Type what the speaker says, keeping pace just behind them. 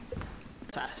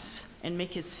us and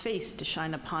make his face to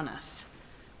shine upon us.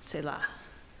 Selah.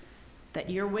 That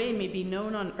your way may be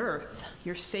known on earth,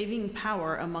 your saving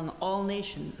power among all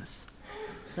nations.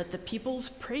 Let the peoples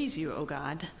praise you, O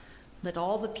God. Let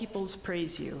all the peoples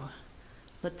praise you.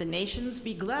 Let the nations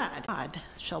be glad. God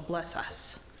shall bless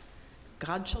us.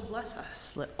 God shall bless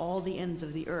us. Let all the ends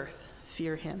of the earth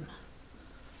fear him.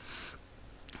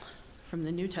 From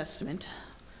the New Testament,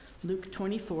 Luke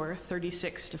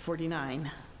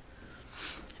 24:36-49.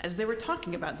 As they were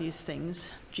talking about these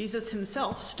things, Jesus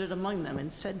himself stood among them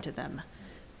and said to them,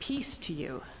 "Peace to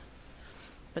you."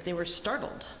 But they were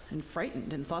startled and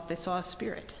frightened and thought they saw a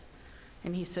spirit.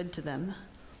 And he said to them,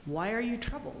 "Why are you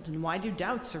troubled, and why do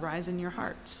doubts arise in your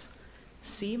hearts?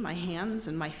 See my hands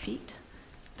and my feet,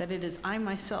 that it is I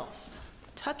myself.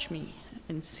 Touch me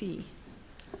and see.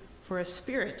 For a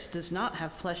spirit does not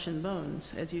have flesh and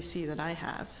bones, as you see that I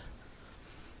have."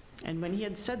 And when he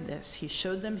had said this, he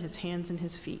showed them his hands and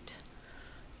his feet.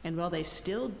 And while they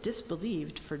still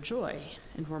disbelieved for joy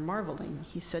and were marveling,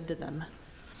 he said to them,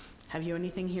 "Have you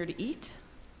anything here to eat?"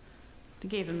 They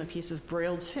gave him a piece of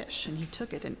broiled fish, and he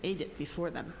took it and ate it before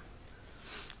them.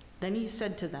 Then he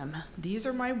said to them, "These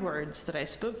are my words that I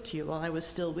spoke to you while I was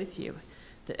still with you,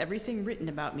 that everything written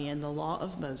about me in the law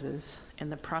of Moses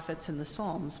and the prophets and the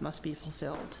Psalms must be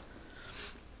fulfilled."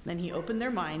 Then he opened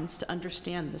their minds to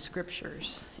understand the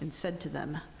scriptures and said to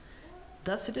them,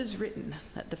 "Thus it is written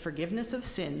that the forgiveness of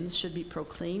sins should be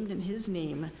proclaimed in his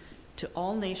name to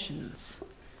all nations,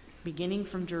 beginning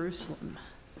from Jerusalem.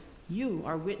 You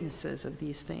are witnesses of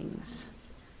these things.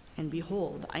 And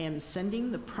behold, I am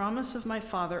sending the promise of my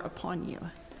Father upon you,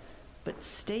 but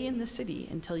stay in the city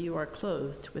until you are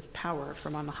clothed with power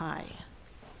from on high."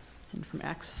 And from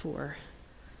Acts 4,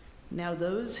 now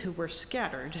those who were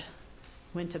scattered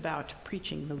went about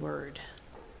preaching the word.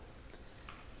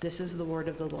 This is the word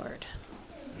of the Lord.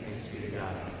 Thanks be to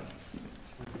God.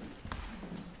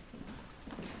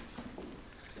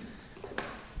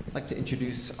 I'd like to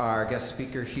introduce our guest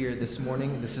speaker here this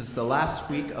morning. This is the last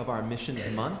week of our missions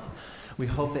month. We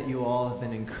hope that you all have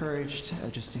been encouraged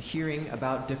just to hearing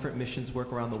about different missions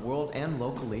work around the world and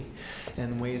locally,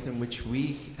 and ways in which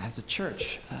we as a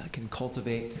church can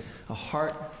cultivate a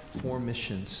heart for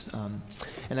missions.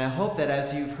 And I hope that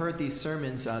as you've heard these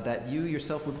sermons, that you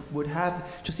yourself would have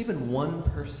just even one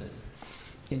person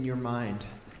in your mind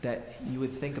that you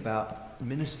would think about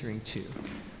ministering to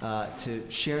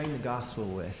sharing the gospel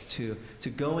with, to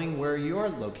going where you're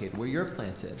located, where you're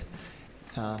planted.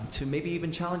 To maybe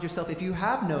even challenge yourself, if you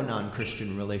have no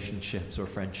non-Christian relationships or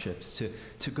friendships,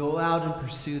 to go out and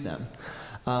pursue them.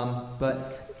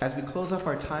 But as we close off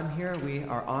our time here, we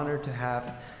are honored to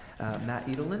have Matt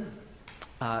Edelen.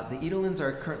 The Edelens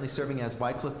are currently serving as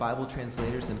Wycliffe Bible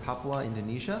translators in Papua,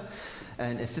 Indonesia,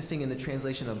 and assisting in the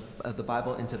translation of the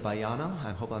Bible into Bayano,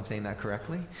 I hope I'm saying that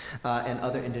correctly, and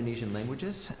other Indonesian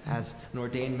languages. As an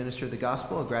ordained minister of the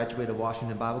gospel, a graduate of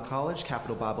Washington Bible College,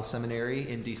 Capital Bible Seminary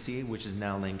in D.C., which is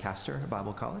now Lancaster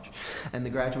Bible College, and the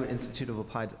graduate of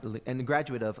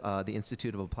the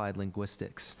Institute of Applied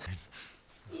Linguistics.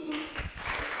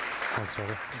 Thanks,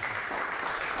 brother.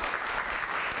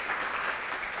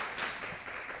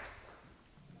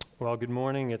 Well, good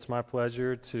morning. It's my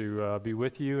pleasure to be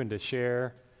with you and to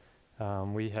share.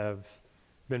 We have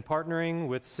been partnering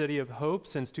with City of Hope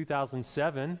since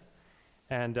 2007,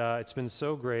 and it's been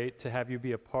so great to have you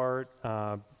be a part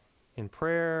in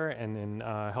prayer and in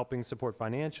helping support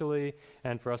financially,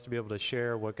 and for us to be able to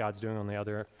share what God's doing on the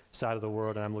other side of the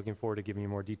world, and I'm looking forward to giving you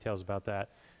more details about that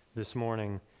this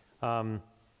morning.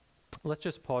 Let's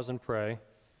just pause and pray,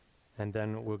 and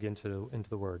then we'll get into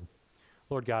the Word.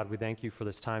 Lord God, we thank you for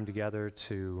this time together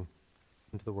into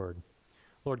the Word.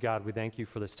 Lord God, we thank you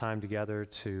for this time together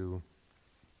to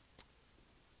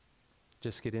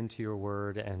just get into your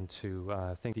Word and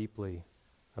to think deeply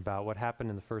about what happened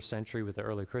in the first century with the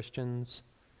early Christians,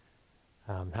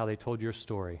 how they told your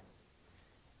story,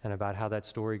 and about how that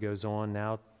story goes on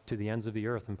now to the ends of the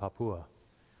earth in Papua.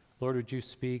 Lord, would you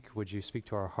speak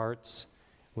to our hearts?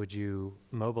 Would you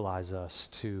mobilize us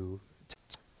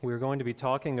We're going to be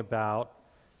talking about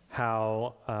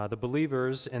how the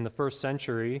believers in the first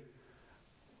century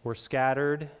were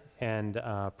scattered and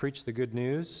preached the good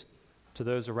news to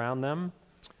those around them.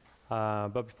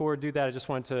 But before we do that, I just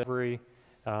wanted to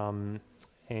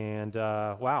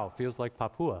wow, feels like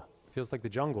Papua. Feels like the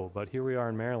jungle, but here we are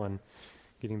in Maryland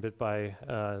getting bit by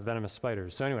venomous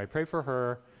spiders. So anyway, pray for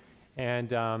her.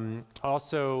 And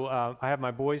also, I have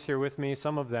my boys here with me.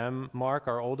 Some of them, Mark,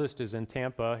 our oldest, is in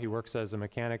Tampa. He works as a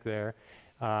mechanic there.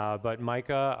 But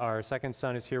Micah, our second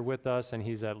son, is here with us, and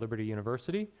he's at Liberty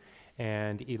University.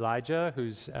 and Elijah,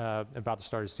 who's about to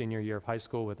start his senior year of high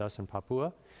school with us in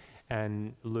Papua,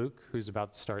 and Luke, who's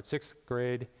about to start 6th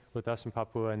grade with us in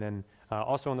Papua, and then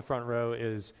also in the front row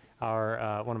is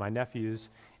our one of my nephews,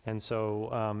 and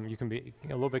so you can be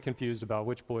a little bit confused about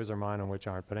which boys are mine and which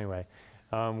aren't, but anyway,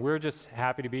 we're just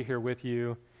happy to be here with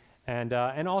you. And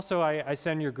also, I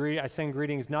send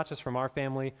greetings not just from our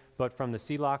family, but from the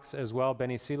Silaks as well.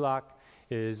 Benny Silak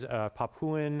is a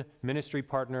Papuan ministry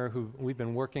partner who we've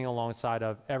been working alongside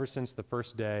of ever since the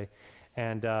first day.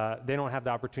 And they don't have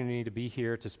the opportunity to be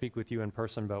here to speak with you in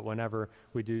person, but whenever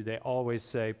we do, they always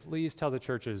say, please tell the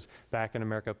churches back in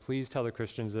America, please tell the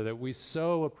Christians that we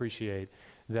so appreciate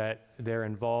that they're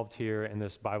involved here in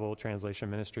this Bible translation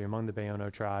ministry among the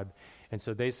Bayono tribe. And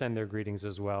so they send their greetings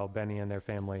as well, Benny and their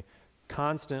family,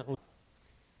 constantly.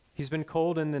 He's been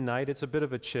cold in the night. It's a bit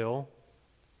of a chill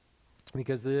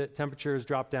because the temperature has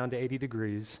dropped down to 80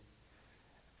 degrees,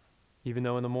 even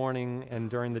though in the morning and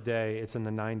during the day it's in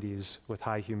the 90s with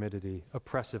high humidity,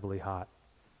 oppressively hot.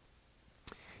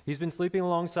 He's been sleeping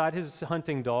alongside his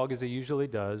hunting dog as he usually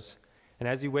does, and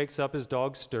as he wakes up, his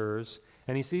dog stirs,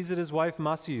 and he sees that his wife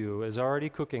Masiu is already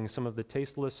cooking some of the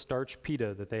tasteless starch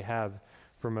pita that they have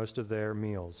for most of their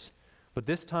meals. But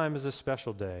this time is a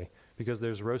special day because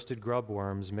there's roasted grub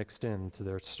worms mixed into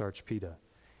their starch pita.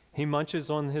 He munches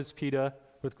on his pita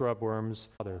with grub worms,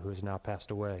 father who has now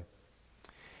passed away.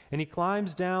 And he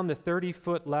climbs down the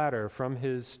 30-foot ladder from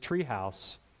his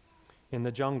treehouse in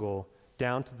the jungle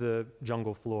down to the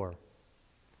jungle floor.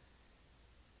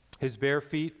 His bare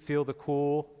feet feel the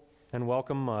cool and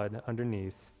welcome mud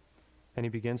underneath, and he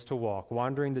begins to walk,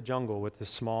 wandering the jungle with his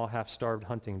small, half-starved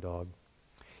hunting dog.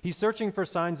 He's searching for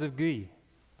signs of Gui,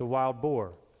 the wild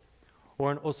boar,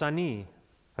 or an osani,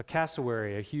 a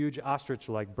cassowary, a huge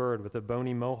ostrich-like bird with a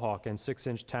bony mohawk and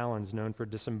 6-inch talons known for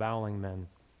disemboweling men.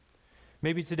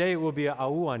 Maybe today it will be a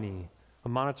auani, a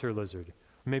monitor lizard,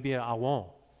 or maybe an awon,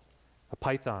 a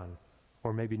python,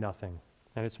 or maybe nothing,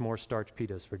 and it's more starch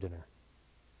pitas for dinner.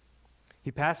 He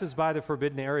passes by the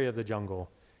forbidden area of the jungle.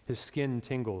 His skin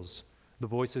tingles. The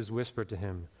voices whisper to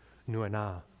him,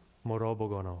 Nuena,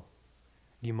 morobogono,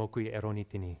 gimokui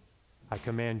eronitini. I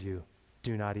command you,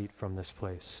 do not eat from this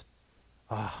place.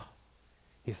 Ah,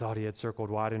 he thought he had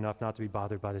circled wide enough not to be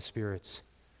bothered by the spirits.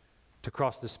 To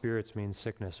cross the spirits means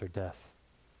sickness or death.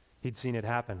 He'd seen it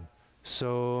happen.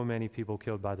 So many people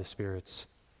killed by the spirits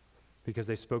because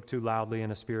they spoke too loudly in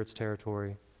a spirit's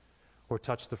territory or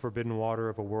touched the forbidden water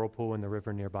of a whirlpool in the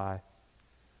river nearby.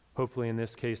 Hopefully in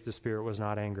this case the spirit was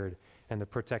not angered and the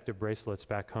protective bracelets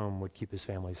back home would keep his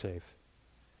family safe.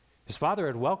 His father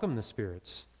had welcomed the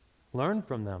spirits, learned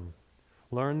from them,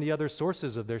 learned the other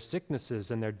sources of their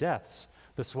sicknesses and their deaths,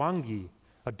 the swangi,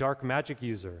 a dark magic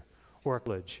user, or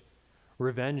village.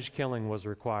 Revenge killing was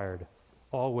required.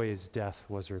 Always death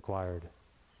was required.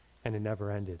 And it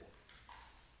never ended.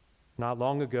 Not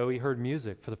long ago, he heard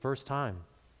music for the first time.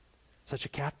 Such a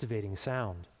captivating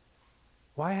sound.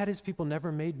 Why had his people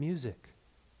never made music?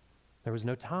 There was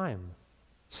no time,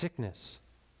 sickness,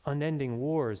 unending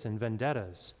wars and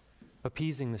vendettas,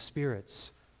 appeasing the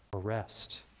spirits, or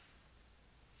rest.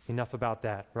 Enough about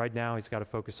that. Right now, he's got to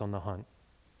focus on the hunt,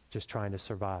 just trying to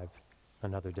survive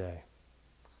another day.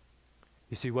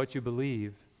 You see, what you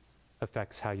believe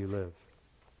affects how you live.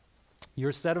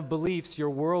 Your set of beliefs, your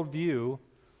worldview,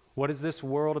 what is this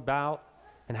world about,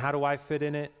 and how do I fit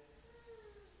in it,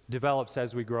 develops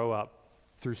as we grow up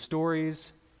through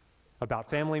stories about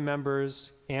family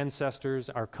members, ancestors,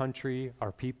 our country,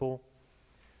 our people.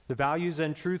 The values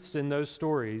and truths in those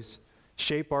stories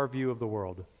shape our view of the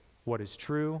world, what is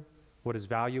true, what is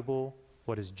valuable,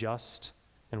 what is just,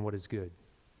 and what is good.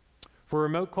 For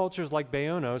remote cultures like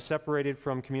Bayono, separated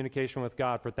from communication with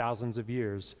God for thousands of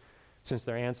years, since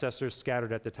their ancestors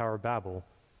scattered at the Tower of Babel,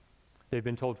 they've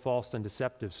been told false and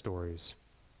deceptive stories,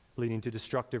 leading to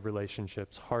destructive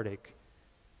relationships, heartache,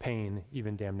 pain,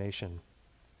 even damnation.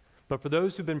 But for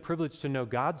those who've been privileged to know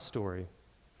God's story,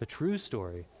 the true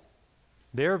story,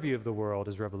 their view of the world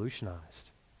is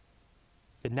revolutionized.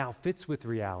 It now fits with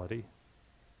reality,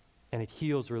 and it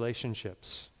heals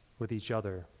relationships with each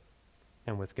other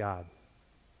and with God.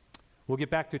 We'll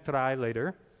get back to Trai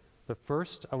later, but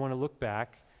first I want to look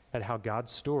back at how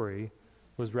God's story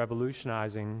was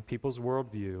revolutionizing people's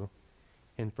worldview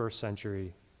in first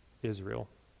century Israel.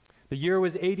 The year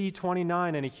was AD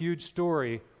 29 and a huge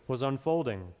story was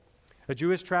unfolding. A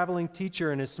Jewish traveling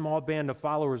teacher and his small band of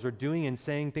followers were doing and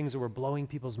saying things that were blowing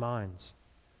people's minds.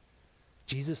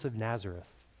 Jesus of Nazareth.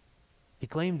 He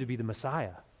claimed to be the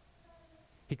Messiah.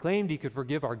 He claimed he could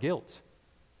forgive our guilt.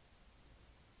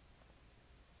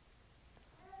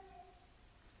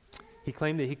 He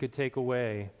claimed that he could take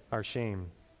away our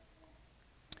shame.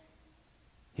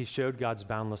 he showed God's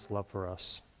boundless love for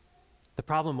us. The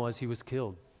problem was he was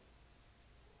killed.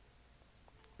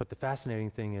 But the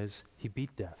fascinating thing is he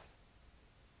beat death,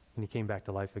 and he came back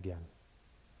to life again.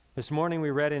 This morning we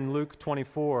read in Luke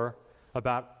 24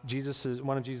 about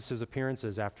one of Jesus'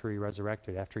 appearances after he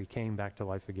resurrected, after he came back to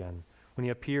life again, when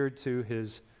he appeared to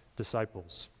his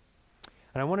disciples.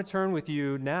 And I want to turn with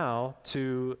you now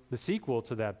to the sequel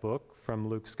to that book from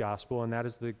Luke's gospel, and that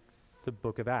is the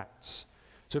book of Acts.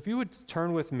 So if you would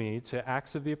turn with me to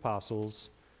Acts of the Apostles,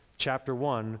 chapter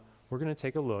 1, we're going to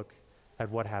take a look at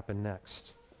what happened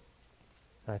next.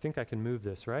 And I think I can move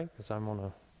this, right? Because I'm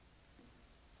on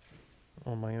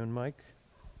my own mic.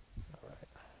 All right.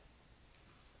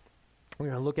 We're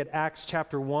going to look at Acts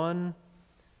chapter 1,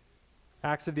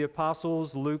 Acts of the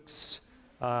Apostles, Luke's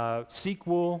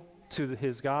sequel to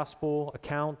his gospel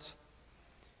account.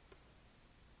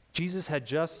 Jesus had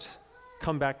just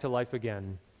come back to life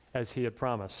again, as he had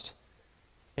promised.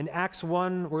 In Acts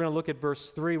 1, we're going to look at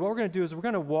verse 3. What we're going to do is we're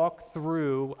going to walk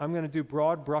through, I'm going to do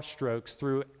broad brushstrokes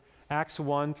through Acts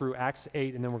 1 through Acts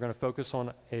 8, and then we're going to focus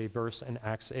on a verse in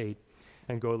Acts 8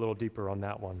 and go a little deeper on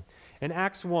that one. In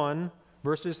Acts 1,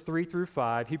 verses 3 through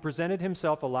 5, he presented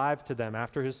himself alive to them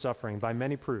after his suffering by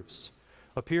many proofs,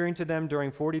 appearing to them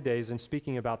during 40 days and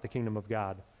speaking about the kingdom of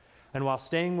God. And while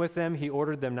staying with them, he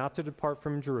ordered them not to depart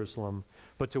from Jerusalem,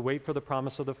 but to wait for the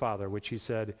promise of the Father, which he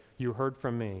said, "You heard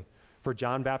from me. For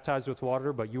John baptized with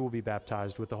water, but you will be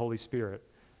baptized with the Holy Spirit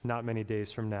not many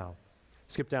days from now."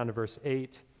 Skip down to verse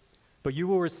 8. "But you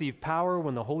will receive power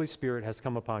when the Holy Spirit has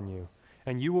come upon you,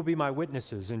 and you will be my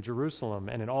witnesses in Jerusalem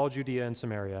and in all Judea and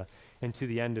Samaria and to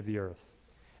the end of the earth."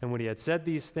 And when he had said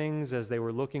these things, as they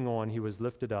were looking on, he was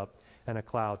lifted up, and a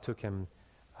cloud took him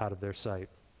out of their sight.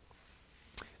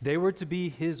 They were to be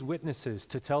his witnesses,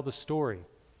 to tell the story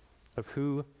of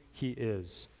who he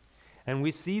is. And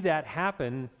we see that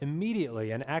happen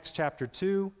immediately in Acts chapter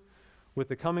 2 with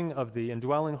the coming of the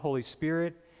indwelling Holy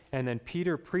Spirit, and then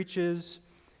Peter preaches,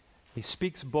 he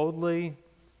speaks boldly,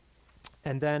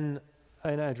 and then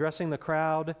in addressing the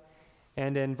crowd,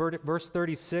 and in verse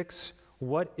 36,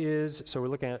 so we're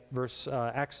looking at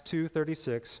Acts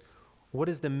 2:36, what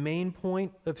is the main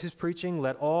point of his preaching?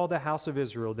 "Let all the house of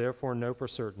Israel therefore know for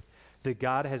certain that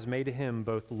God has made him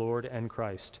both Lord and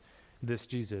Christ, this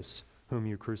Jesus whom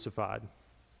you crucified."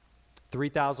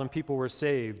 3,000 people were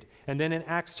saved. And then in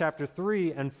Acts chapter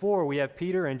 3 and 4, we have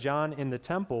Peter and John in the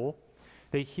temple.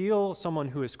 They heal someone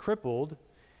who is crippled.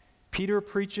 Peter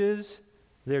preaches,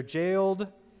 they're jailed,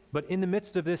 but in the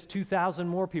midst of this, 2,000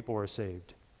 more people were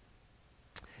saved.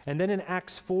 And then in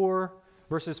Acts 4,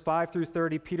 verses 5 through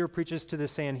 30, Peter preaches to the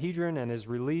Sanhedrin and is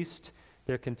released.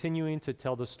 They're continuing to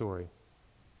tell the story.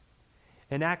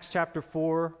 In Acts chapter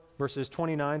 4, verses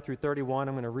 29 through 31,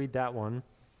 I'm going to read that one.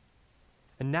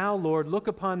 "And now, Lord, look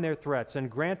upon their threats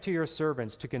and grant to your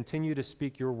servants to continue to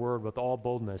speak your word with all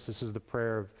boldness." This is the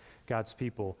prayer of God's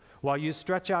people. "While you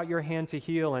stretch out your hand to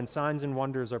heal, and signs and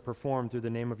wonders are performed through the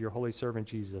name of your holy servant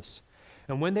Jesus."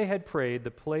 And when they had prayed,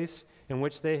 the place in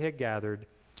which they had gathered,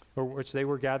 or which they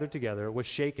were gathered together, was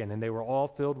shaken, and they were all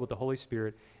filled with the Holy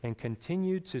Spirit and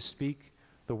continued to speak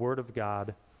the word of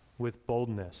God with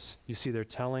boldness. You see, they're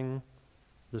telling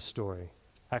the story.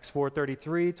 Acts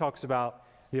 4:33 talks about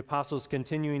the apostles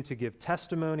continuing to give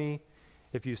testimony.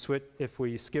 If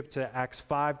we skip to Acts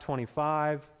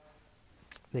 5:25,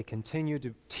 they continue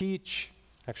to teach.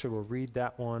 Actually, we'll read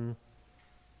that one.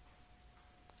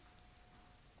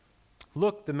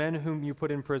 "Look, the men whom you put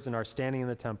in prison are standing in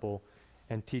the temple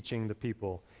and teaching the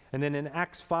people." And then in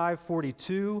Acts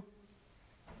 5:42,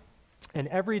 "And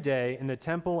every day in the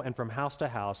temple and from house to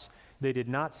house, they did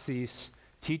not cease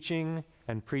teaching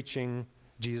and preaching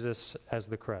Jesus as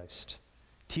the Christ."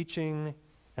 Teaching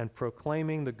and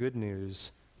proclaiming the good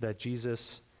news that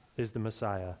Jesus is the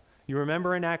Messiah. You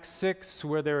remember in Acts 6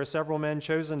 where there are several men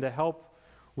chosen to help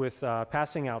with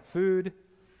passing out food,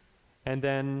 and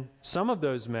then some of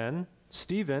those men,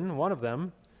 Stephen, one of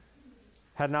them,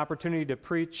 had an opportunity to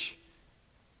preach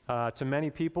to many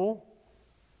people.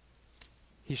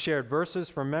 He shared verses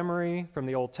from memory from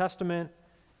the Old Testament.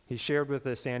 He shared with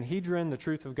the Sanhedrin the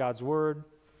truth of God's word.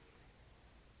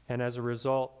 And as a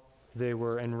result, they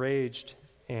were enraged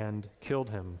and killed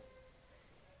him.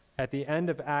 At the end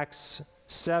of Acts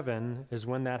 7 is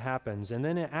when that happens. And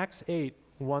then in Acts 8,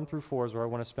 1 through 4 is where I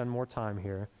want to spend more time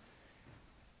here.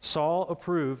 Saul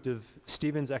approved of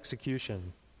Stephen's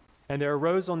execution. And there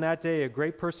arose on that day a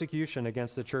great persecution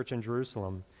against the church in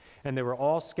Jerusalem. And they were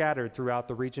all scattered throughout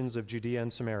the regions of Judea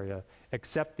and Samaria,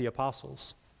 except the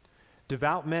apostles.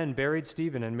 Devout men buried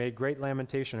Stephen and made great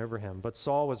lamentation over him. But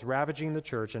Saul was ravaging the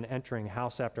church and entering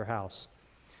house after house.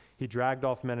 He dragged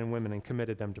off men and women and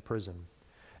committed them to prison.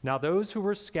 Now those who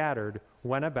were scattered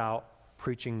went about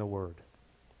preaching the word.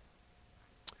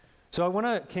 So I want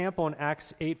to camp on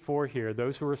Acts 8:4 here.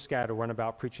 Those who were scattered went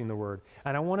about preaching the word.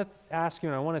 And I want to ask you,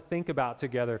 and I want to think about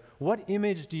together, what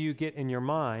image do you get in your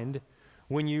mind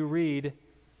when you read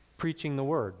preaching the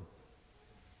word?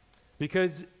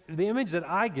 Because the image that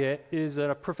I get is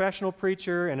a professional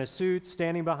preacher in a suit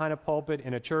standing behind a pulpit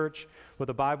in a church with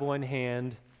a Bible in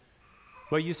hand.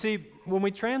 But you see, when we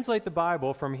translate the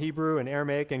Bible from Hebrew and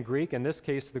Aramaic and Greek, in this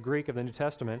case the Greek of the New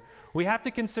Testament, we have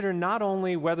to consider not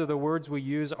only whether the words we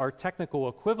use are technical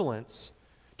equivalents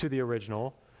to the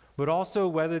original, but also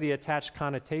whether the attached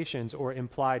connotations or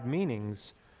implied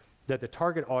meanings that the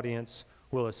target audience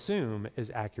will assume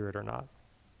is accurate or not.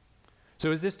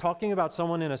 So is this talking about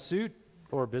someone in a suit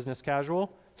or business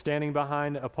casual standing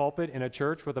behind a pulpit in a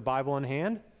church with a Bible in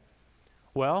hand?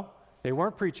 Well, they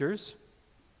weren't preachers.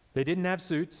 They didn't have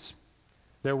suits.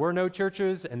 There were no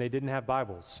churches, and they didn't have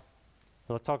Bibles.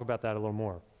 So let's talk about that a little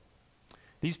more.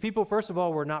 These people, first of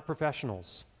all, were not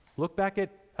professionals. Look back at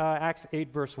Acts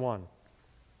 8, verse 1.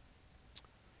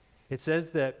 It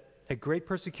says that a great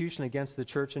persecution against the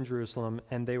church in Jerusalem,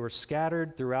 and they were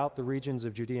scattered throughout the regions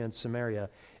of Judea and Samaria,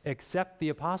 except the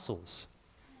apostles.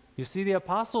 You see, the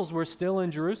apostles were still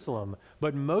in Jerusalem,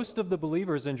 but most of the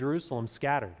believers in Jerusalem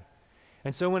scattered.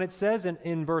 And so when it says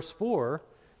in verse 4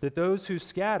 that those who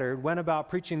scattered went about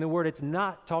preaching the word, it's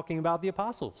not talking about the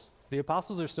apostles. The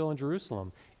apostles are still in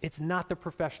Jerusalem. It's not the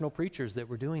professional preachers that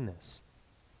were doing this.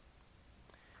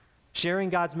 Sharing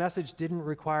God's message didn't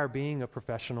require being a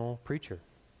professional preacher.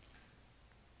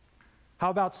 How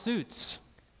about suits?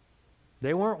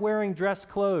 They weren't wearing dress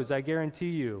clothes, I guarantee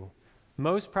you.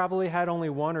 Most probably had only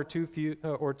one or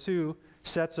two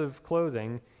sets of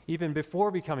clothing even before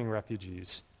becoming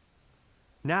refugees.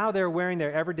 Now they're wearing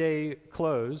their everyday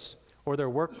clothes or their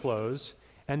work clothes,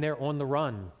 and they're on the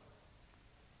run.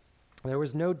 There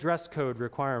was no dress code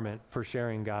requirement for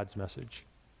sharing God's message.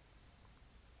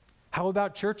 How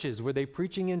about churches? Were they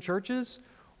preaching in churches?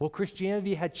 Well,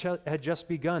 Christianity had just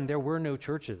begun. There were no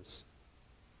churches.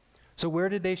 So where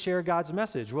did they share God's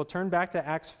message? Well, turn back to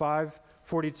Acts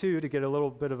 5:42 to get a little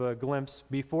bit of a glimpse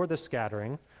before the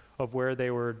scattering of where they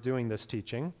were doing this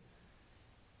teaching.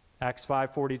 Acts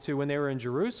 5:42, when they were in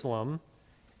Jerusalem,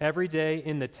 every day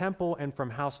in the temple and from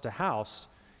house to house,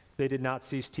 they did not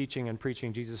cease teaching and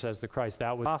preaching Jesus as the Christ.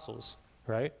 That was apostles,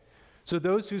 right? So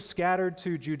those who scattered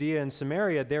to Judea and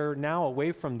Samaria, they're now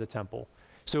away from the temple.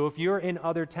 So if you're in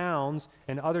other towns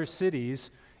and other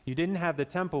cities, you didn't have the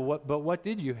temple, but what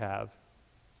did you have?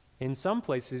 In some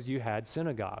places, you had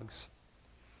synagogues.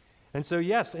 And so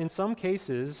yes, in some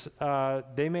cases,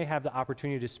 they may have the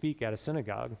opportunity to speak at a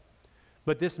synagogue.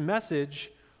 But this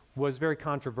message was very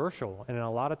controversial, and a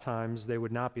lot of times they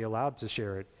would not be allowed to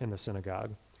share it in the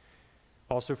synagogue.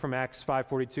 Also from Acts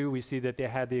 5:42, we see that they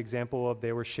had the example of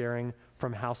they were sharing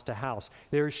from house to house.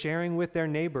 They were sharing with their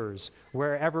neighbors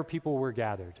wherever people were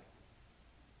gathered.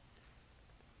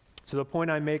 So the point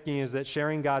I'm making is that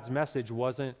sharing God's message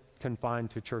wasn't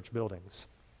confined to church buildings.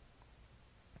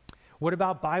 What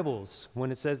about Bibles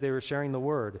when it says they were sharing the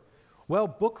word? Well,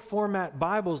 book format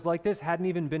Bibles like this hadn't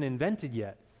even been invented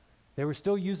yet. They were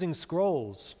still using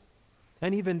scrolls.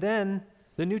 And even then,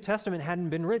 the New Testament hadn't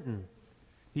been written.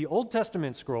 The Old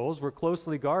Testament scrolls were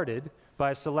closely guarded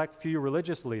by a select few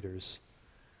religious leaders.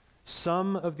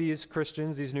 Some of these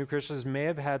Christians, these new Christians, may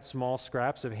have had small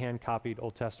scraps of hand-copied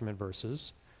Old Testament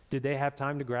verses. Did they have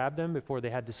time to grab them before they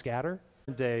had to scatter?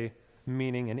 Day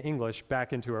meaning in English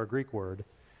back into our Greek word.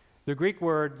 The Greek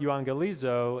word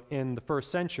euangelizo in the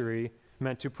first century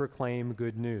meant to proclaim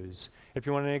good news. If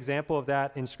you want an example of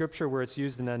that in Scripture where it's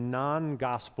used in a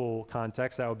non-gospel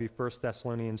context, that would be 1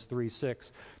 Thessalonians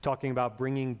 3:6, talking about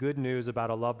bringing good news about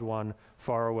a loved one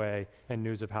far away and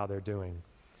news of how they're doing.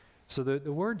 So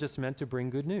the word just meant to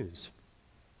bring good news.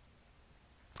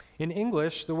 In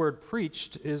English, the word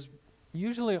preached is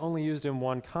usually only used in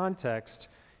one context,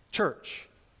 church.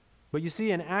 But you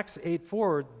see, in Acts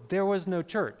 8:4, there was no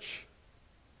church.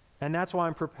 And that's why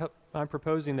I'm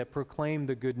proposing that proclaim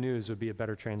the good news would be a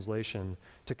better translation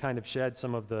to kind of shed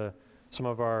some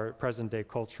of our present-day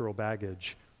cultural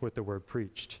baggage with the word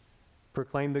preached.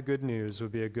 Proclaim the good news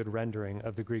would be a good rendering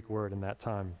of the Greek word in that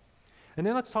time. And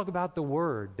then let's talk about the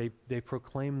word. They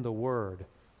proclaim the word.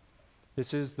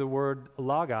 This is the word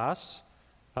logos,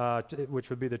 which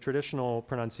would be the traditional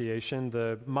pronunciation.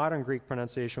 The modern Greek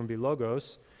pronunciation would be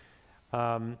logos.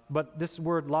 But this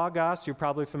word logos, you're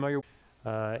probably familiar with.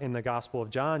 In the Gospel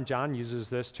of John, John uses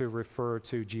this to refer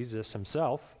to Jesus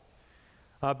himself.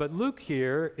 But Luke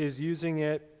here is using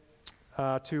it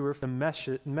to refer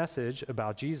to the message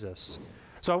about Jesus.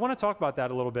 So I want to talk about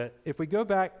that a little bit. If we go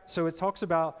back, so it talks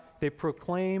about they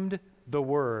proclaimed the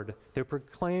word. They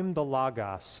proclaimed the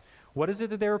Logos. What is it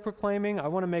that they were proclaiming? I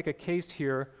want to make a case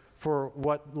here for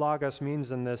what Logos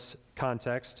means in this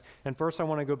context. And first I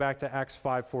want to go back to Acts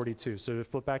 5:42. So to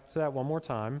flip back to that one more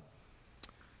time.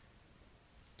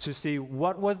 To see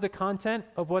what was the content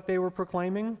of what they were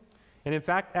proclaiming. And in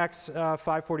fact, Acts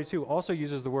 5:42 also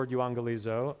uses the word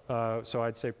euangelizo, so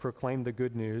I'd say proclaim the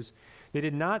good news. They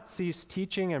did not cease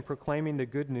teaching and proclaiming the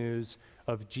good news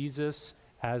of Jesus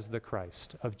as the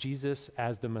Christ, of Jesus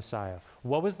as the Messiah.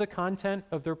 What was the content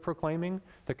of their proclaiming?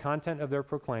 The content of their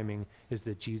proclaiming is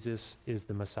that Jesus is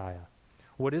the Messiah.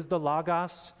 What is the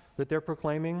Logos that they're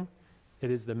proclaiming?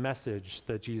 It is the message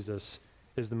that Jesus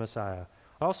is the Messiah.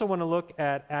 I also want to look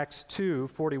at Acts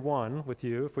 2:41 with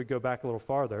you, if we go back a little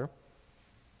farther.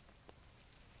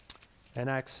 And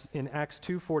in Acts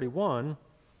 2:41,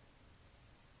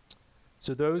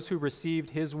 so those who received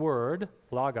his word,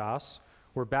 Logos,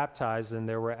 were baptized, and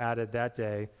there were added that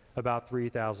day about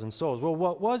 3,000 souls. Well,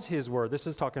 what was his word? This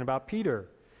is talking about Peter.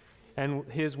 And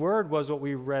his word was what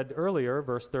we read earlier,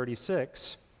 verse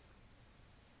 36,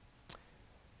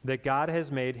 that God has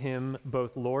made him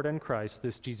both Lord and Christ,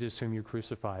 this Jesus whom you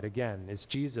crucified. Again, it's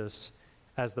Jesus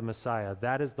as the Messiah.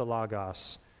 That is the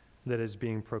Logos that is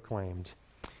being proclaimed.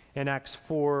 In Acts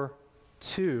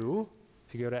 4:2,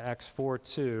 if you go to Acts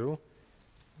 4:2,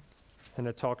 and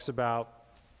it talks about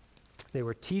they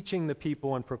were teaching the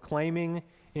people and proclaiming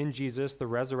in Jesus the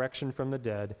resurrection from the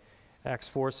dead. Acts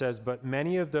 4 says, but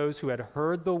many of those who had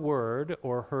heard the word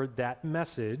or heard that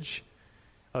message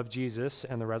of Jesus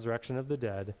and the resurrection of the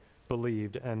dead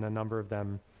believed, and the number of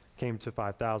them came to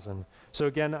 5,000. So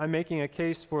again, I'm making a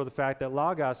case for the fact that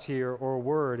Logos here, or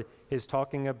word, is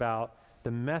talking about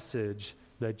the message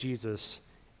that Jesus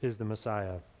is the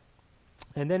Messiah.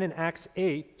 And then in Acts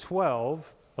 8:12,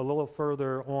 a little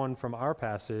further on from our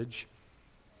passage,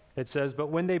 it says, but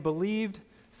when they believed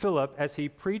Philip as he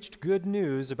preached good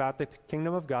news about the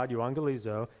kingdom of God,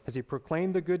 euangelizo, as he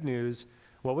proclaimed the good news,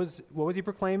 what was he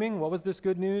proclaiming? What was this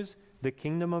good news? The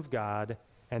kingdom of God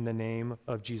and the name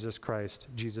of Jesus Christ,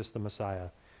 Jesus the Messiah.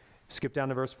 Skip down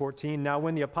to verse 14. Now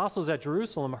when the apostles at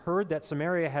Jerusalem heard that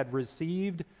Samaria had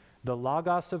received the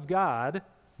Logos of God,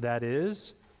 that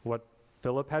is, what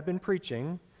Philip had been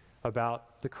preaching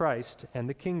about the Christ and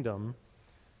the kingdom,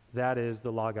 that is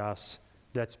the Logos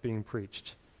that's being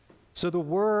preached. So the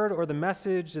word or the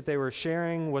message that they were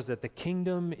sharing was that the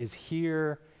kingdom is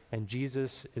here and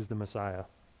Jesus is the Messiah.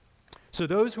 So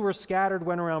those who were scattered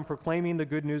went around proclaiming the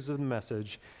good news of the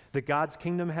message that God's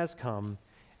kingdom has come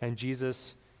and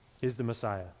Jesus is the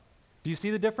Messiah. Do you see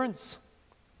the difference?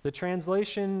 The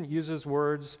translation uses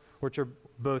words which are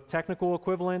both technical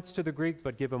equivalents to the Greek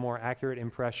but give a more accurate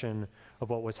impression of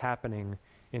what was happening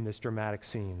in this dramatic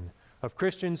scene of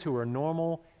Christians who were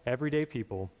normal, everyday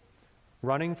people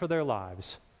running for their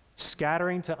lives,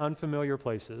 scattering to unfamiliar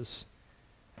places.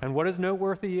 And what is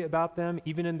noteworthy about them,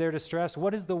 even in their distress?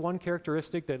 What is the one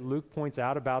characteristic that Luke points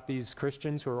out about these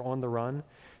Christians who are on the run?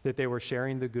 That they were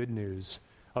sharing the good news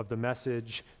of the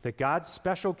message that God's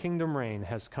special kingdom reign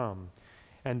has come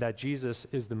and that Jesus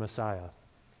is the Messiah,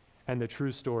 and the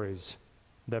true stories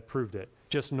that proved it.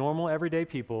 Just normal, everyday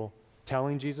people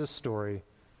telling Jesus' story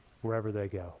wherever they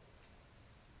go.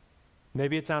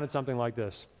 Maybe it sounded something like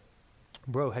this.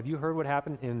 Bro, have you heard what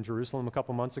happened in Jerusalem a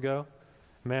couple months ago?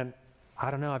 Man, I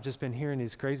don't know, I've just been hearing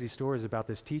these crazy stories about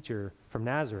this teacher from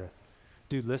Nazareth.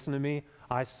 Dude, listen to me.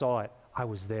 I saw it. I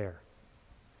was there.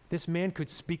 This man could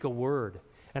speak a word,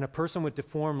 and a person with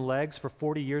deformed legs for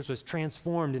 40 years was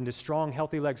transformed into strong,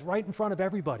 healthy legs right in front of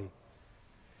everybody.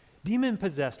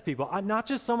 Demon-possessed people, not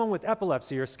just someone with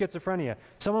epilepsy or schizophrenia,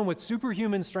 someone with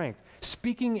superhuman strength,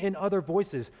 speaking in other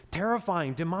voices,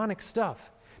 terrifying, demonic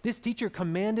stuff. This teacher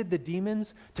commanded the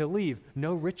demons to leave.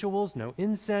 No rituals, no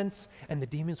incense, and the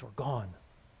demons were gone.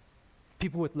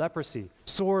 People with leprosy,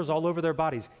 sores all over their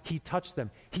bodies. He touched them.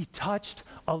 He touched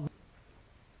a...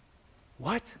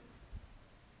 What?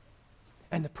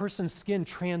 And the person's skin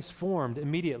transformed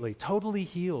immediately, totally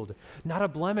healed, not a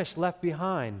blemish left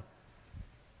behind.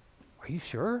 Are you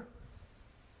sure?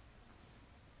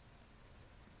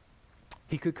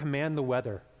 He could command the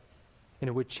weather, and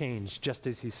it would change just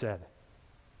as he said.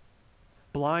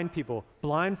 Blind people,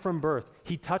 blind from birth,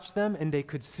 he touched them and they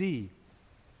could see.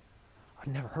 I've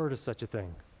never heard of such a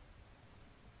thing.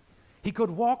 He could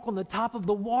walk on the top of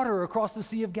the water across the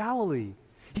Sea of Galilee.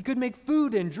 He could make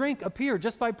food and drink appear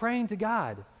just by praying to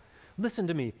God. Listen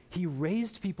to me, he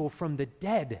raised people from the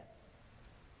dead.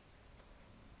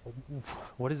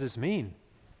 What does this mean?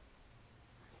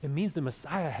 It means the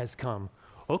Messiah has come.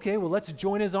 Okay, well, let's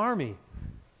join his army.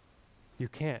 You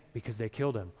can't because they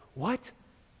killed him. What?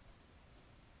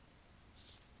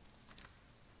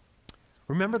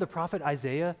 Remember the prophet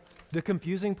Isaiah? The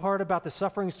confusing part about the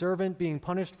suffering servant being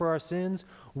punished for our sins?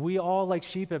 We all, like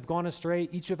sheep, have gone astray.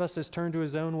 Each of us has turned to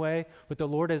his own way, but the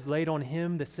Lord has laid on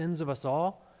him the sins of us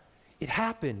all. It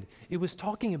happened. It was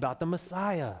talking about the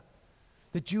Messiah.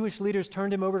 The Jewish leaders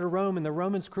turned him over to Rome, and the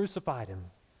Romans crucified him.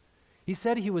 He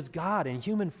said he was God in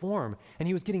human form, and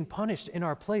he was getting punished in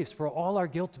our place for all our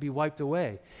guilt to be wiped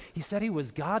away. He said he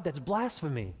was God. That's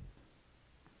blasphemy.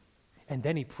 And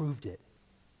then he proved it.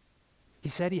 He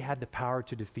said he had the power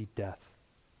to defeat death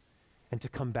and to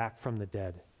come back from the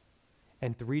dead.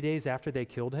 And 3 days after they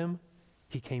killed him,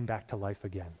 he came back to life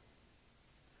again.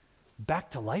 Back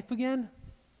to life again?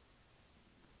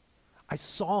 I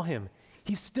saw him.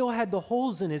 He still had the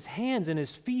holes in his hands and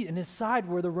his feet and his side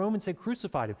where the Romans had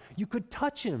crucified him. You could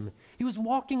touch him. He was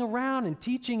walking around and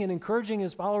teaching and encouraging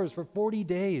his followers for 40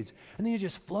 days, and then he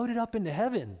just floated up into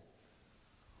heaven.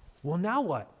 Well, now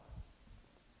what?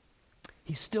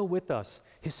 He's still with us.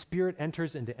 His Spirit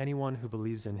enters into anyone who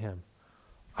believes in him.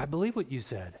 I believe what you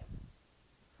said.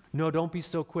 No, don't be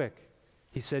so quick.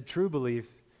 He said true belief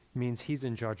means he's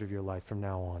in charge of your life from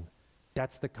now on.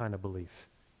 That's the kind of belief.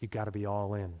 You got to be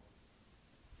all in.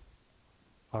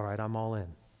 All right, I'm all in.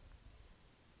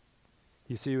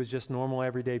 You see, it was just normal,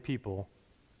 everyday people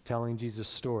telling Jesus'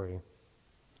 story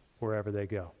wherever they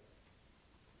go.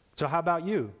 So how about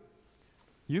you?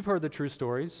 You've heard the true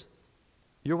stories.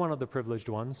 You're one of the privileged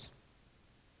ones.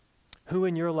 Who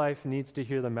in your life needs to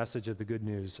hear the message of the good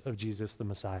news of Jesus the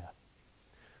Messiah?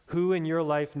 Who in your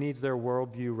life needs their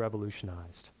worldview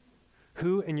revolutionized?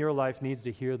 Who in your life needs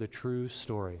to hear the true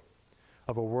story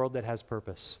of a world that has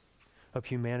purpose, of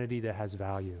humanity that has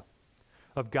value,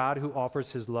 of God who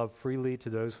offers his love freely to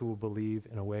those who will believe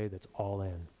in a way that's all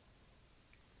in?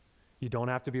 You don't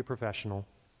have to be a professional.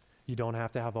 You don't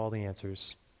have to have all the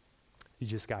answers. You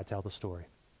just got to tell the story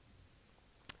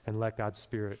and let God's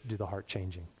Spirit do the heart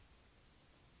changing.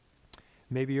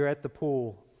 Maybe you're at the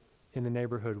pool in the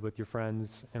neighborhood with your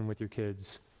friends and with your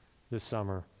kids this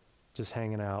summer, just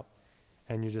hanging out,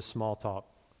 and you're just small talk.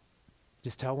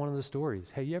 Just tell one of the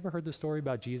stories. Hey, you ever heard the story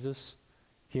about Jesus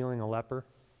healing a leper?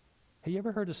 Hey, you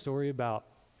ever heard a story about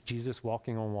Jesus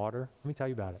walking on water? Let me tell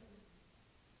you about it.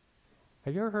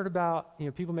 Have you ever heard about,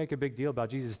 people make a big deal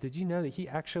about Jesus. Did you know that he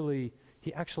actually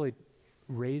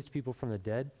raised people from the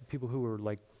dead? People who were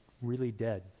like really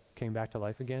dead came back to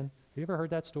life again. Have you ever heard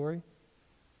that story?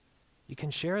 You can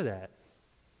share that.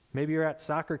 Maybe you're at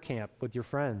soccer camp with your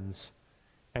friends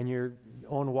and you're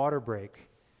on water break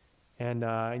and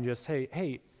just,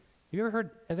 hey, you ever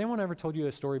heard, has anyone ever told you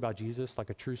a story about Jesus,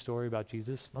 like a true story about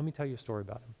Jesus? Let me tell you a story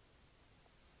about him.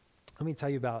 Let me tell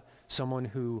you about someone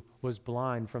who was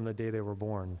blind from the day they were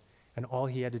born, and all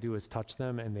he had to do was touch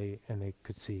them and they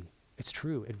could see. It's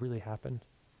true. It really happened.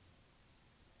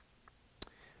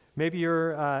 Maybe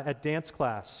you're at dance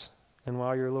class, and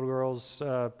while your little girl's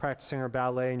practicing her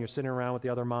ballet and you're sitting around with the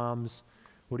other moms,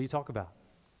 what do you talk about?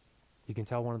 You can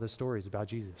tell one of the stories about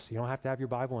Jesus. You don't have to have your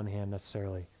Bible in hand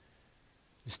necessarily.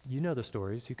 Just, you know the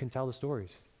stories. You can tell the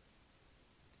stories.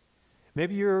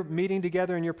 Maybe you're meeting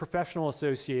together in your professional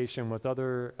association with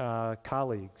other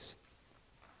colleagues.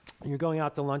 You're going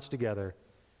out to lunch together.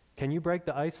 Can you break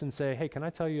the ice and say, hey, can I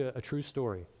tell you a true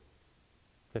story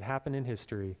that happened in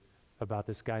history about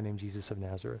this guy named Jesus of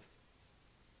Nazareth?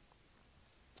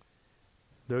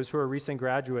 Those who are recent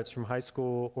graduates from high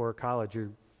school or college are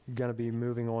going to be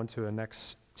moving on to a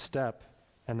next step,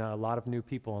 and a lot of new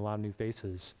people, a lot of new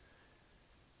faces.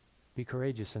 Be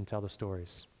courageous and tell the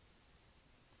stories.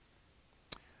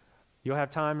 You'll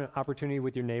have time and opportunity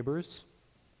with your neighbors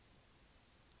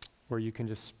where you can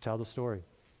just tell the story.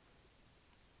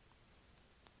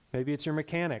 Maybe it's your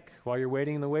mechanic while you're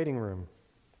waiting in the waiting room.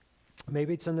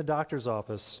 Maybe it's in the doctor's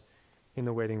office in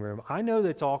the waiting room. I know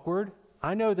that's awkward.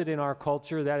 I know that in our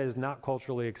culture that is not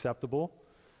culturally acceptable.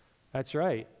 That's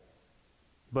right.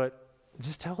 But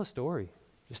just tell a story.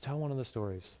 Just tell one of the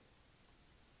stories.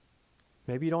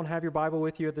 Maybe you don't have your Bible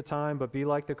with you at the time, but be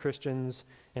like the Christians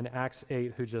in Acts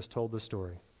 8 who just told the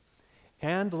story.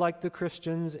 And like the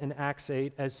Christians in Acts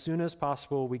 8, as soon as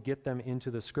possible, we get them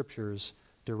into the Scriptures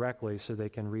directly so they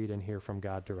can read and hear from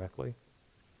God directly.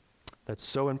 That's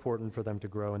so important for them to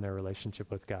grow in their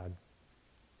relationship with God.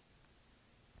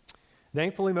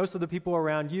 Thankfully, most of the people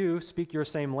around you speak your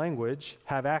same language,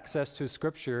 have access to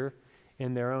Scripture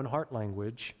in their own heart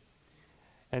language,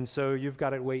 and so you've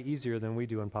got it way easier than we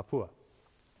do in Papua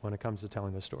when it comes to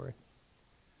telling the story.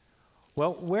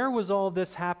 Well, where was all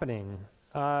this happening?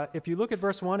 If you look at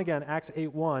verse 1 again, Acts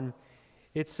 8:1,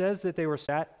 it says that they were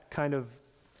sat kind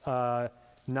of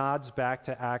nods back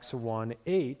to Acts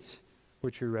 1:8,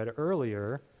 which we read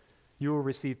earlier. You will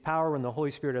receive power when the Holy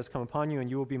Spirit has come upon you, and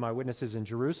you will be my witnesses in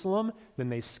Jerusalem. Then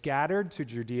they scattered to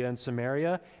Judea and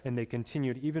Samaria, and they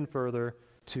continued even further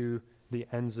to the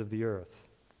ends of the earth.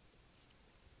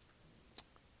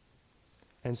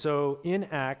 And so in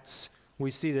Acts, we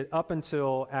see that up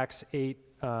until Acts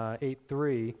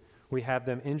 8:3, we have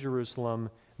them in Jerusalem.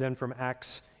 Then from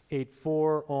Acts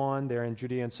 8:4 on, they're in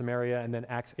Judea and Samaria, and then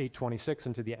Acts 8:26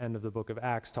 into the end of the book of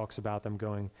Acts talks about them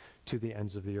going to the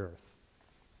ends of the earth.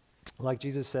 Like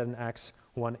Jesus said in Acts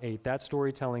 1:8, that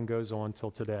storytelling goes on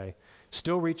till today,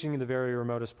 still reaching the very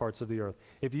remotest parts of the earth.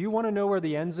 If you want to know where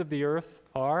the ends of the earth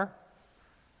are,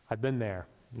 I've been there.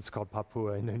 It's called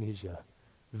Papua, Indonesia.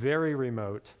 Very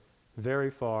remote, very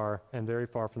far, and very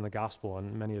far from the gospel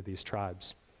in many of these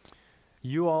tribes.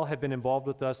 You all have been involved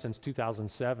with us since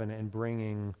 2007 in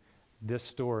bringing this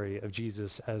story of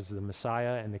Jesus as the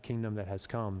Messiah and the kingdom that has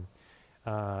come.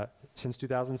 Since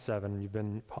 2007, you've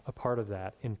been a part of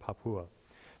that in Papua.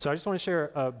 So I just want to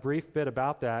share a brief bit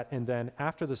about that, and then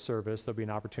after the service, there'll be an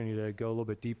opportunity to go a little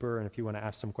bit deeper, and if you want to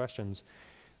ask some questions,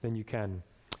 then you can.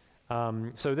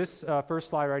 So this first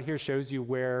slide right here shows you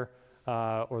where,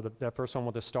 that first one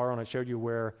with the star on it showed you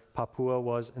where Papua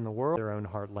was in the world, their own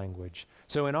heart language.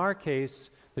 So in our case,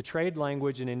 the trade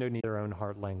language in Indonesia, their own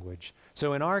heart language.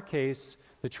 So in our case,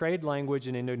 the trade language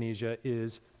in Indonesia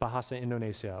is Bahasa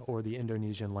Indonesia, or the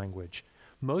Indonesian language.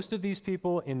 Most of these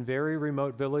people in very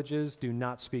remote villages do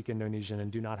not speak Indonesian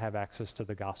and do not have access to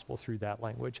the gospel through that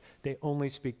language. They only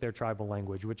speak their tribal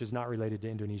language, which is not related to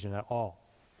Indonesian at all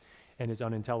and is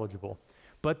unintelligible.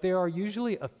 But there are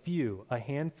usually a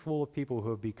handful of people who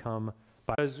have become,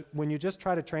 because when you just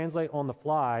try to translate on the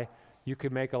fly, you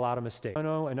could make a lot of mistakes.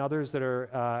 And others that are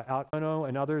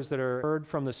heard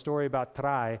from the story about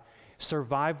Trai,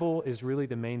 survival is really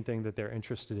the main thing that they're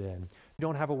interested in. We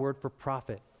don't have a word for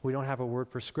prophet. We don't have a word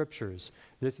for scriptures.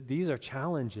 These are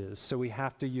challenges, so we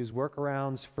have to use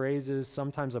workarounds, phrases,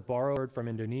 sometimes a borrowed word from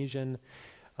Indonesian.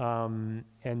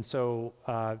 And so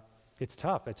it's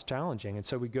tough, it's challenging. And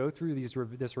so we go through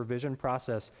this revision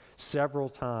process several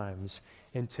times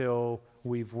until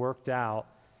we've worked out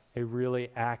a really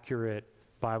accurate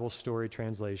Bible story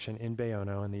translation in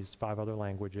Bayono and these 5 other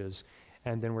languages.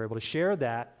 And then we're able to share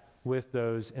that with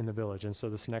those in the village. And so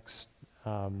this next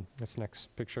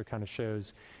picture kind of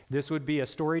shows, this would be a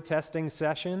story testing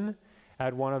session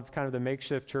at one of kind of the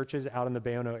makeshift churches out in the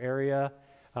Bayono area,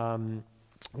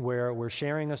 where we're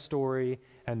sharing a story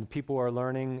and people are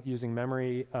learning using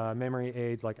memory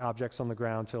aids like objects on the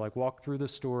ground to like walk through the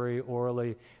story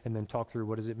orally and then talk through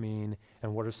what does it mean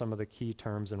and what are some of the key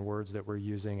terms and words that we're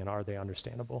using and are they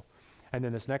understandable. And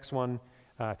then this next one,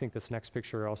 I think this next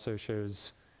picture also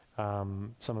shows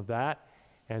some of that,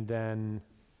 and then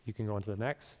you can go on to the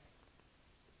next.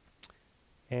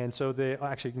 And so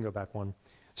actually you can go back one.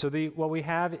 So what we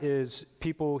have is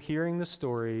people hearing the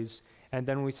stories, and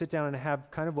then we sit down and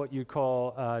have kind of what you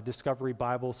call Discovery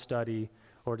Bible Study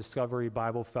or Discovery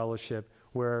Bible Fellowship,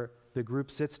 where the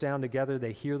group sits down together,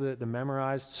 they hear the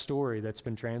memorized story that's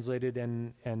been translated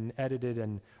and edited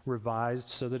and revised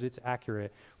so that it's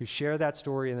accurate. We share that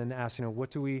story and then ask,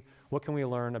 what can we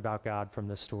learn about God from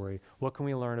this story? What can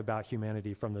we learn about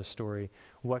humanity from this story?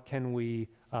 What can we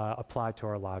apply to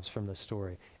our lives from this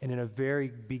story? And in a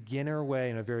very beginner way,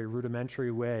 in a very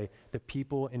rudimentary way, the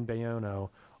people in Bayono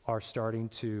are starting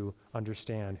to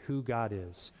understand who God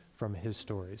is from his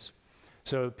stories.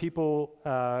 So people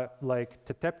like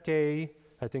Tetepke,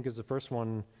 I think is the first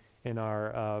one in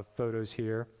our photos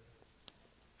here.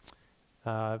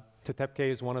 Tetepke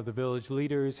is one of the village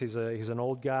leaders. He's an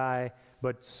old guy,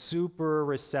 but super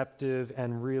receptive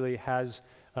and really has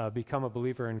become a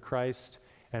believer in Christ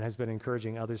and has been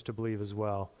encouraging others to believe as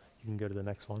well. You can go to the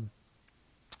next one.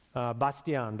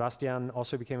 Bastian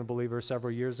also became a believer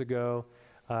several years ago.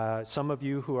 Some of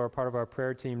you who are part of our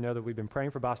prayer team know that we've been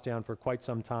praying for Bastian for quite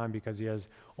some time because he has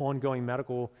ongoing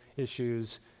medical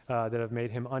issues that have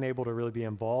made him unable to really be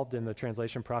involved in the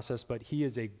translation process, but he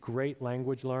is a great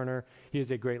language learner. He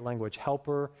is a great language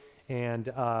helper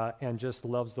and just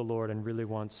loves the Lord and really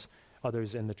wants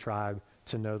others in the tribe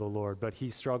to know the Lord. But he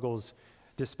struggles,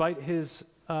 despite his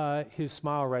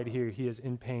smile right here, he is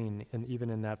in pain, and even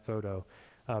in that photo,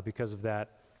 because of that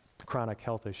chronic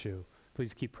health issue.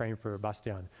 Please keep praying for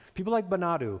Bastian. People like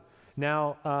Banadu.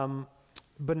 Now,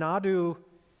 Banadu,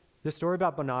 the story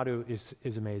about Banadu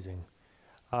is amazing.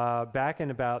 Back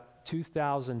in about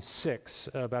 2006,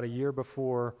 about a year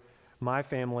before my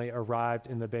family arrived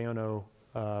in the Bayono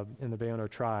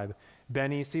tribe,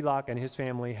 Benny Silak and his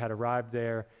family had arrived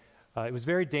there It was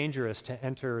very dangerous to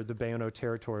enter the Bayano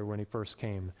territory when he first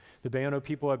came. The Bayano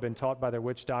people had been taught by their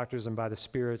witch doctors and by the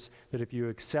spirits that if you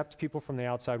accept people from the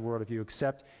outside world, if you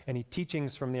accept any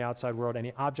teachings from the outside world,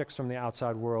 any objects from the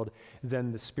outside world,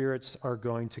 then the spirits are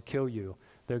going to kill you.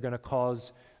 They're going to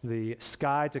cause the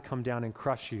sky to come down and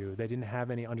crush you. They didn't have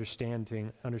any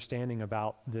understanding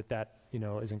about that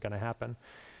isn't going to happen.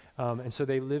 And so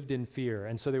they lived in fear.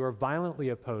 And so they were violently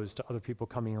opposed to other people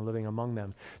coming and living among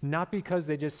them. Not because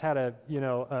they just had a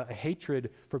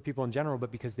hatred for people in general,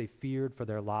 but because they feared for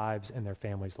their lives and their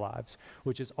families' lives,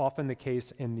 which is often the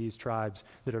case in these tribes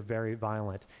that are very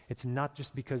violent. It's not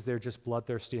just because they're just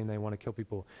bloodthirsty and they want to kill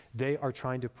people. They are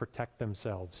trying to protect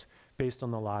themselves based on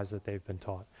the lies that they've been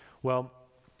taught. Well,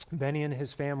 Benny and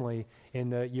his family, in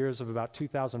the years of about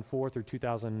 2004 through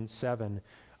 2007,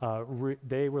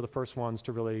 they were the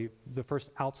first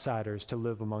outsiders to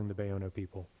live among the Bayano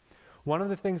people. One of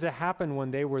the things that happened when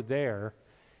they were there,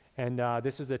 and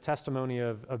this is the testimony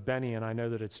of Benny, and I know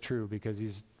that it's true because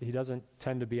he doesn't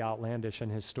tend to be outlandish in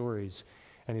his stories,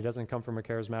 and he doesn't come from a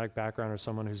charismatic background or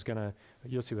someone who's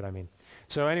you'll see what I mean.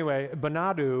 So anyway,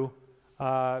 Banadu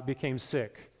became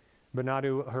sick.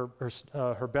 Banadu,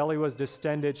 her belly was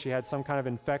distended, she had some kind of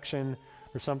infection,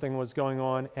 or something was going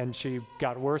on, and she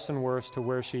got worse and worse to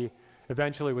where she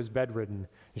eventually was bedridden.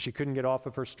 And she couldn't get off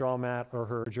of her straw mat or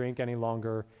her drink any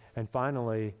longer. And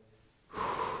finally,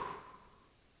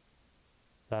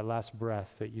 that last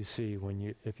breath that you see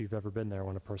if you've ever been there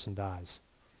when a person dies.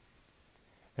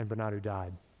 And Banadu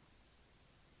died.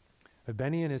 But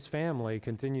Benny and his family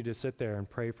continued to sit there and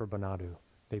pray for Banadu.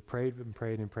 They prayed and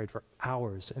prayed and prayed for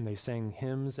hours, and they sang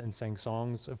hymns and sang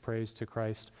songs of praise to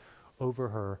Christ over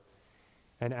her.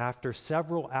 And after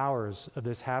several hours of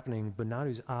this happening,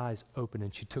 Banadu's eyes opened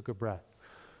and she took a breath.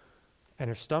 And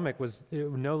her stomach was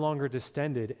no longer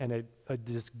distended, and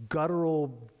this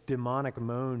guttural demonic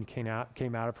moan came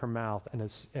out of her mouth, and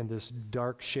this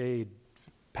dark shade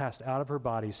passed out of her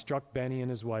body, struck Benny and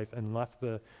his wife, and left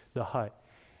the hut.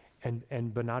 And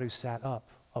Banadu sat up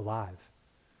alive.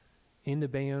 In the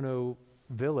Bayano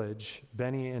village,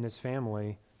 Benny and his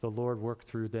family, the Lord worked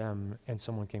through them, and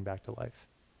someone came back to life,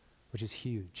 which is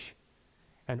huge.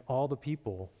 And all the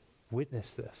people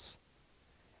witnessed this.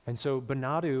 And so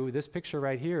Banadu, this picture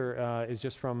right here is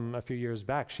just from a few years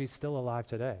back. She's still alive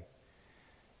today.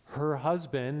 Her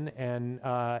husband and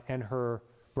her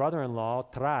brother-in-law,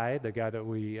 Trai, the guy that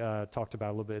we talked about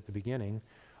a little bit at the beginning,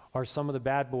 are some of the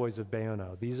bad boys of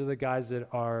Bayano. These are the guys they're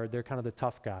kind of the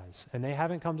tough guys. And they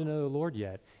haven't come to know the Lord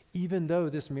yet, even though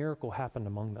this miracle happened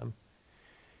among them.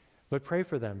 But pray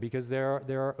for them, because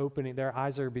their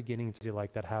eyes are beginning to see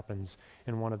like that happens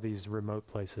in one of these remote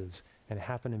places, and it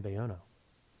happened in Bayano.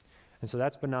 And so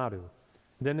that's Banadu.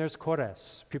 Then there's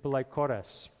Kores, people like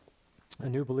Kores, a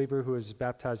new believer who was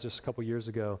baptized just a couple years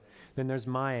ago. Then there's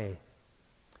Mae.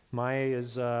 Mae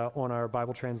is on our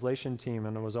Bible translation team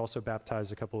and was also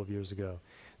baptized a couple of years ago.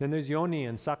 Then there's Yoni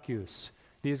and Sakyus.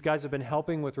 These guys have been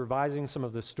helping with revising some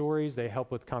of the stories. They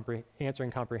help with answering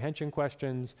comprehension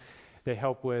questions. They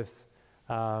help with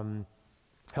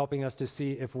helping us to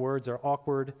see if words are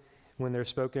awkward when they're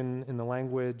spoken in the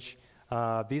language.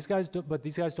 But these guys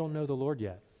don't know the Lord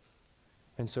yet.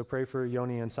 And so pray for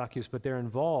Yoni and Sakyus, but they're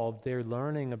involved. They're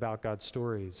learning about God's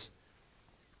stories,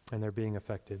 and they're being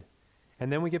affected.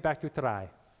 And then we get back to Trai.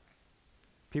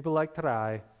 People like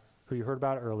Trai, who you heard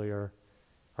about earlier,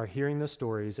 are hearing the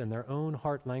stories in their own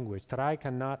heart language. Trai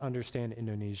cannot understand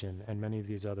Indonesian, and many of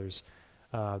these others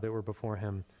that were before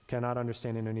him cannot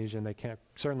understand Indonesian. They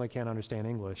certainly can't understand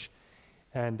English.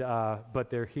 But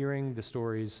they're hearing the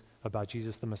stories about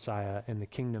Jesus the Messiah and the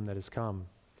kingdom that has come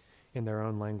in their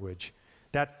own language.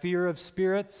 That fear of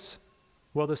spirits,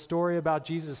 well, the story about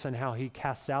Jesus and how he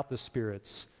casts out the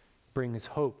spirits brings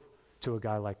hope to a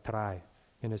guy like Trai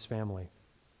and his family.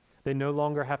 They no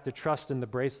longer have to trust in the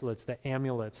bracelets, the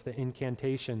amulets, the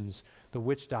incantations, the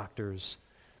witch doctors,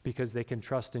 because they can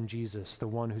trust in Jesus, the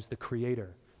one who's the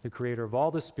creator of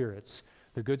all the spirits,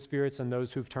 the good spirits and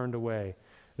those who've turned away,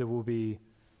 that will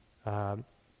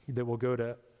go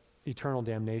to eternal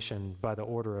damnation by the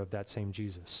order of that same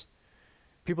Jesus.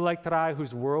 People like Trai,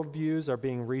 whose worldviews are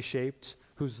being reshaped,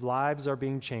 whose lives are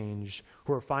being changed,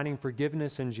 who are finding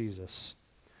forgiveness in Jesus,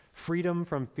 freedom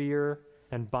from fear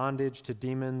and bondage to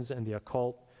demons and the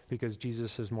occult, because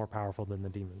Jesus is more powerful than the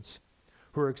demons,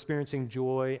 who are experiencing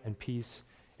joy and peace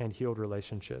and healed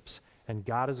relationships, and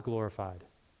God is glorified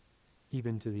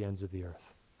even to the ends of the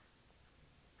earth.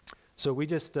 So we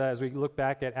just, as we look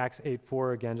back at Acts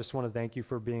 8:4 again, just want to thank you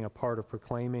for being a part of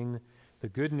proclaiming the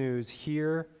good news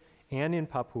here and in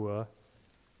Papua,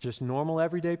 just normal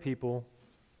everyday people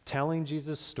telling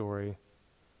Jesus' story,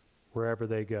 wherever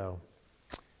they go.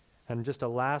 And just a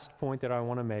last point that I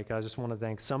want to make, I just want to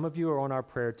thank some of you who are on our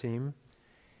prayer team,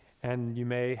 and you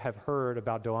may have heard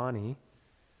about Doani.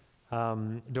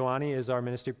 Doani is our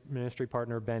ministry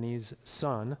partner Benny's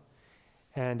son,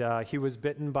 and he was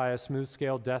bitten by a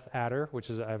smooth-scale death adder, which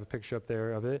is, I have a picture up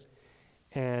there of it,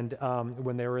 and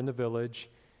when they were in the village,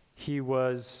 he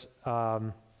was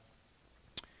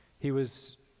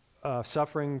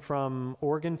suffering from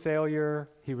organ failure.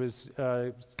 He was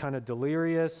kind of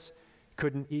delirious,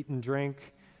 couldn't eat and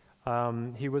drink.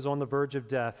 He was on the verge of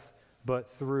death,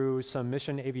 but through some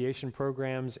mission aviation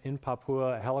programs in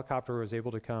Papua, a helicopter was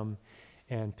able to come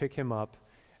and pick him up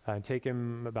and take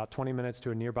him about 20 minutes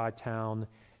to a nearby town,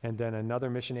 and then another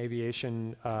mission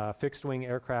aviation fixed-wing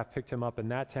aircraft picked him up, and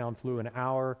that town flew an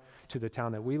hour to the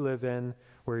town that we live in,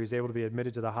 where he was able to be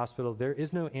admitted to the hospital. There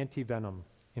is no anti-venom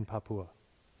in Papua.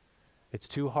 It's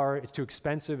too hard, it's too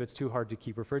expensive, it's too hard to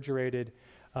keep refrigerated.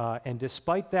 And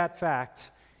despite that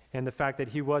fact, and the fact that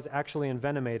he was actually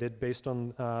envenomated based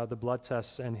on the blood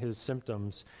tests and his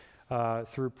symptoms,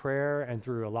 through prayer and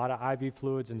through a lot of IV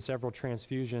fluids and several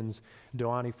transfusions,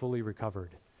 Doani fully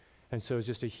recovered. And so it's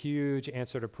just a huge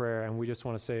answer to prayer, and we just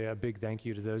want to say a big thank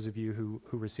you to those of you who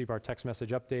receive our text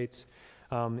message updates.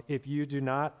 If you do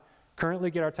not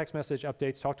currently get our text message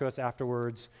updates, talk to us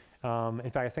afterwards. In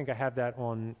fact, I think I have that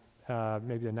on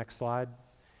maybe the next slide,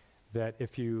 that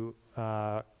if you,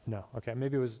 no, okay,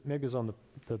 maybe it was on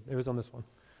it was on this one.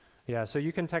 Yeah, so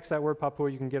you can text that word Papua,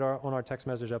 you can get on our text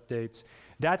message updates.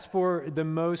 That's for the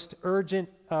most urgent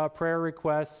prayer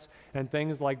requests and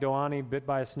things like Doani bit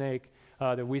by a snake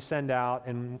that we send out,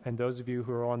 and those of you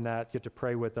who are on that get to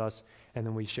pray with us, and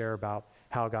then we share about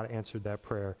how God answered that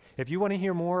prayer. If you want to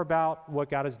hear more about what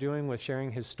God is doing with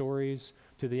sharing his stories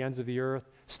to the ends of the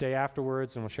earth, stay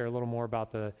afterwards and we'll share a little more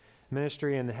about the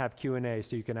ministry and have Q&A,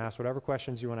 so you can ask whatever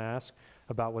questions you want to ask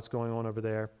about what's going on over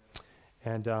there.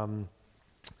 And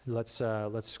let's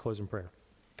close in prayer.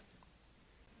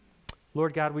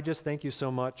 Lord God, we just thank you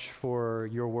so much for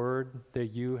your word, that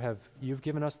you've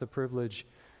given us the privilege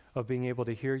of being able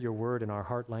to hear your word in our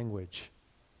heart language.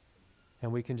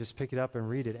 And we can just pick it up and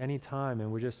read it any time,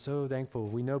 and we're just so thankful.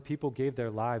 We know people gave their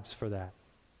lives for that.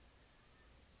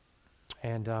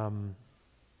 And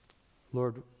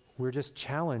Lord, we're just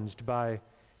challenged by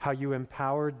how you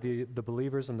empowered the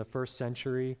believers in the first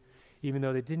century, even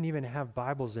though they didn't even have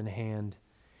Bibles in hand,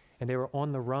 and they were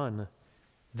on the run,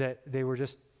 that they were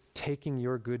just taking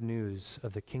your good news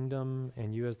of the kingdom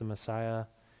and you as the Messiah,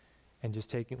 and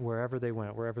just taking wherever they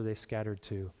went, wherever they scattered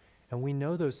to. And we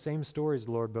know those same stories,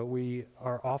 Lord, but we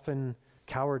are often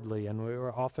cowardly, and we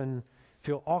often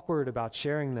feel awkward about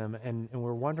sharing them, and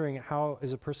we're wondering, how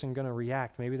is a person going to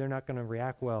react? Maybe they're not going to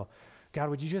react well. God,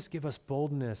 would you just give us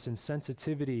boldness and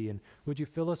sensitivity, and would you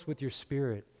fill us with your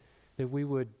Spirit, that we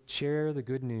would share the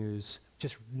good news,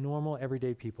 just normal,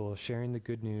 everyday people sharing the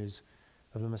good news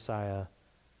of the Messiah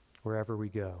wherever we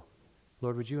go.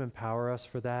 Lord, would you empower us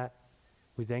for that?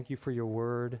 We thank you for your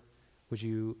word. Would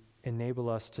you enable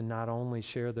us to not only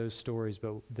share those stories,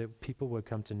 but that people would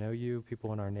come to know you,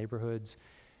 people in our neighborhoods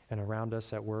and around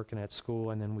us at work and at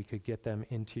school, and then we could get them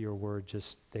into your word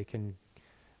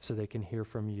so they can hear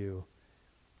from you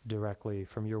directly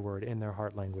from your word in their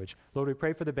heart language. Lord, we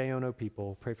pray for the Bayono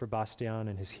people. Pray for Bastian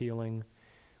and his healing.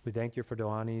 We thank you for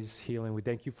Doani's healing. We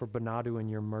thank you for Banadu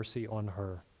and your mercy on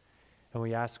her. And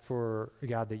we ask for,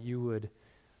 God, that you would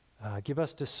give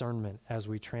us discernment as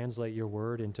we translate your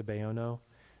word into Bayono,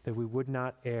 that we would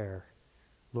not err.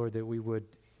 Lord, that we would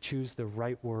choose the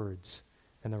right words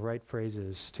and the right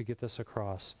phrases to get this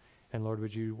across. And Lord,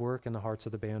 would you work in the hearts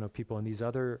of the Bayono people and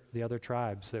the other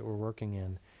tribes that we're working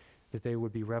in, that they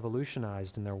would be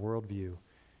revolutionized in their worldview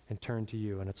and turn to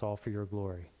you, and it's all for your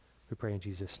glory. We pray in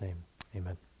Jesus' name.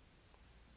 Amen.